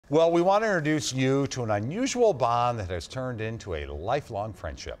Well, we want to introduce you to an unusual bond that has turned into a lifelong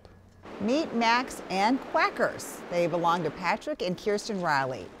friendship. Meet Max and Quackers. They belong to Patrick and Kirsten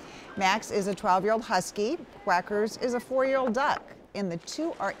Riley. Max is a 12-year-old husky. Quackers is a 4-year-old duck, and the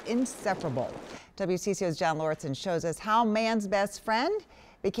two are inseparable. WCCO's John Lauritsen shows us how man's best friend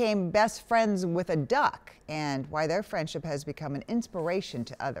became best friends with a duck and why their friendship has become an inspiration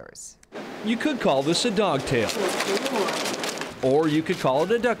to others. You could call this a dog tale, or you could call it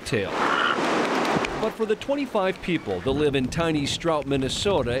a duck tale. But for the 25 people that live in tiny Strout,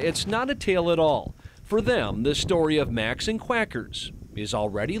 Minnesota, it's not a tale at all. For them, the story of Max and Quackers is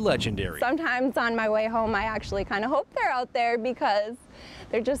already legendary. Sometimes on my way home, I actually kind of hope they're out there because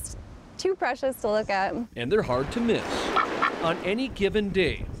they're just too precious to look at. And they're hard to miss. On any given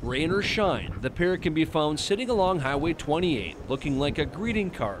day, rain or shine, the pair can be found sitting along Highway 28, looking like a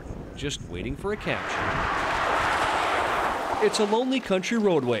greeting card, just waiting for a caption. It's a lonely country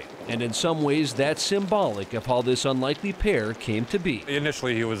roadway, and in some ways that's symbolic of how this unlikely pair came to be.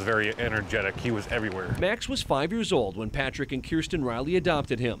 Initially, he was very energetic. He was everywhere. Max was 5 years old when Patrick and Kirsten Riley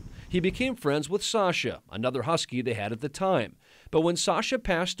adopted him. He became friends with Sasha, another husky they had at the time. But when Sasha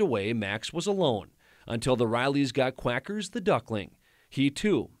passed away, Max was alone, until the Rileys got Quackers the duckling. He,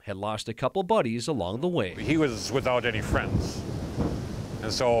 too, had lost a couple buddies along the way. He was without any friends.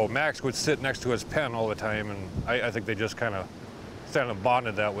 And so Max would sit next to his pen all the time, and I think they just kind of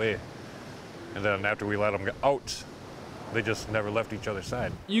bonded that way. And then after we let them get out, they just never left each other's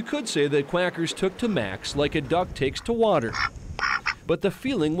side. You could say that Quackers took to Max like a duck takes to water. But the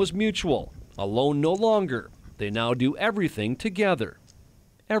feeling was mutual. Alone no longer. They now do everything together.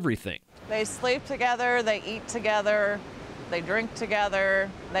 Everything. They sleep together, they eat together, they drink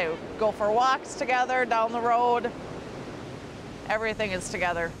together, they go for walks together down the road. Everything is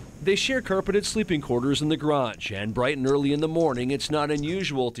together. They share carpeted sleeping quarters in the garage, and bright and early in the morning, it's not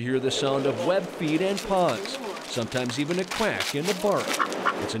unusual to hear the sound of webbed feet and paws, sometimes even a quack and a bark.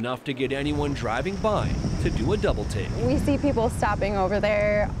 It's enough to get anyone driving by to do a double take. We see people stopping over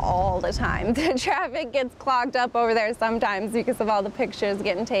there all the time. The traffic gets clogged up over there sometimes because of all the pictures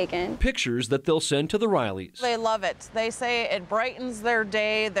getting taken. Pictures that they'll send to the Rileys. They love it. They say it brightens their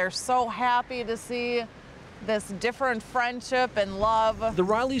day. They're so happy to see this different friendship and love. The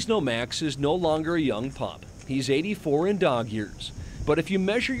Rileys know Max is no longer a young pup. He's 84 in dog years. But if you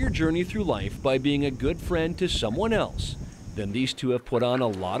measure your journey through life by being a good friend to someone else, then these two have put on a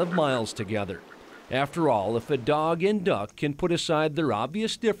lot of miles together. After all, if a dog and duck can put aside their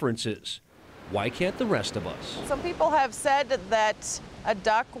obvious differences, why can't the rest of us? Some people have said that a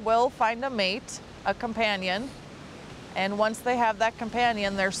duck will find a mate, a companion, and once they have that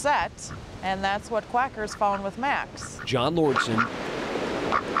companion, they're set. And that's what Quackers found with Max. John Lauritsen,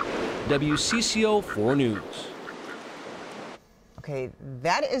 WCCO 4 News. Okay,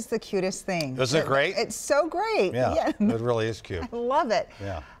 that is the cutest thing. Isn't it great? It's so great. Yeah, it really is cute. I love it.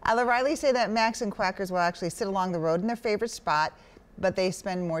 Yeah. The Rileys say that Max and Quackers will actually sit along the road in their favorite spot, but they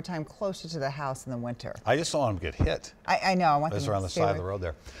spend more time closer to the house in the winter. I just don't want them to get hit. I know. I want them Those to are on the stay side of the road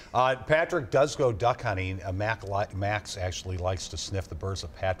there. Patrick does go duck hunting. Max actually likes to sniff the birds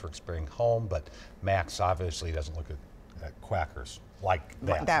that Patrick's bringing home, but Max obviously doesn't look at Quackers like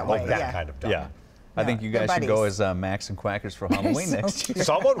that. That kind of duck. Yeah. I think you guys should go as Max and Quackers for Halloween next year.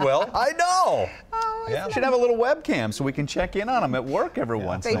 Someone will. I know. Oh, yeah. Should have a little webcam so we can check in on them at work every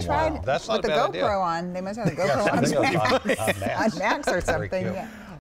once in a while. They tried That's not with the a bad GoPro idea. on. They must have a GoPro on Max. Max or something. Very cute. Yeah.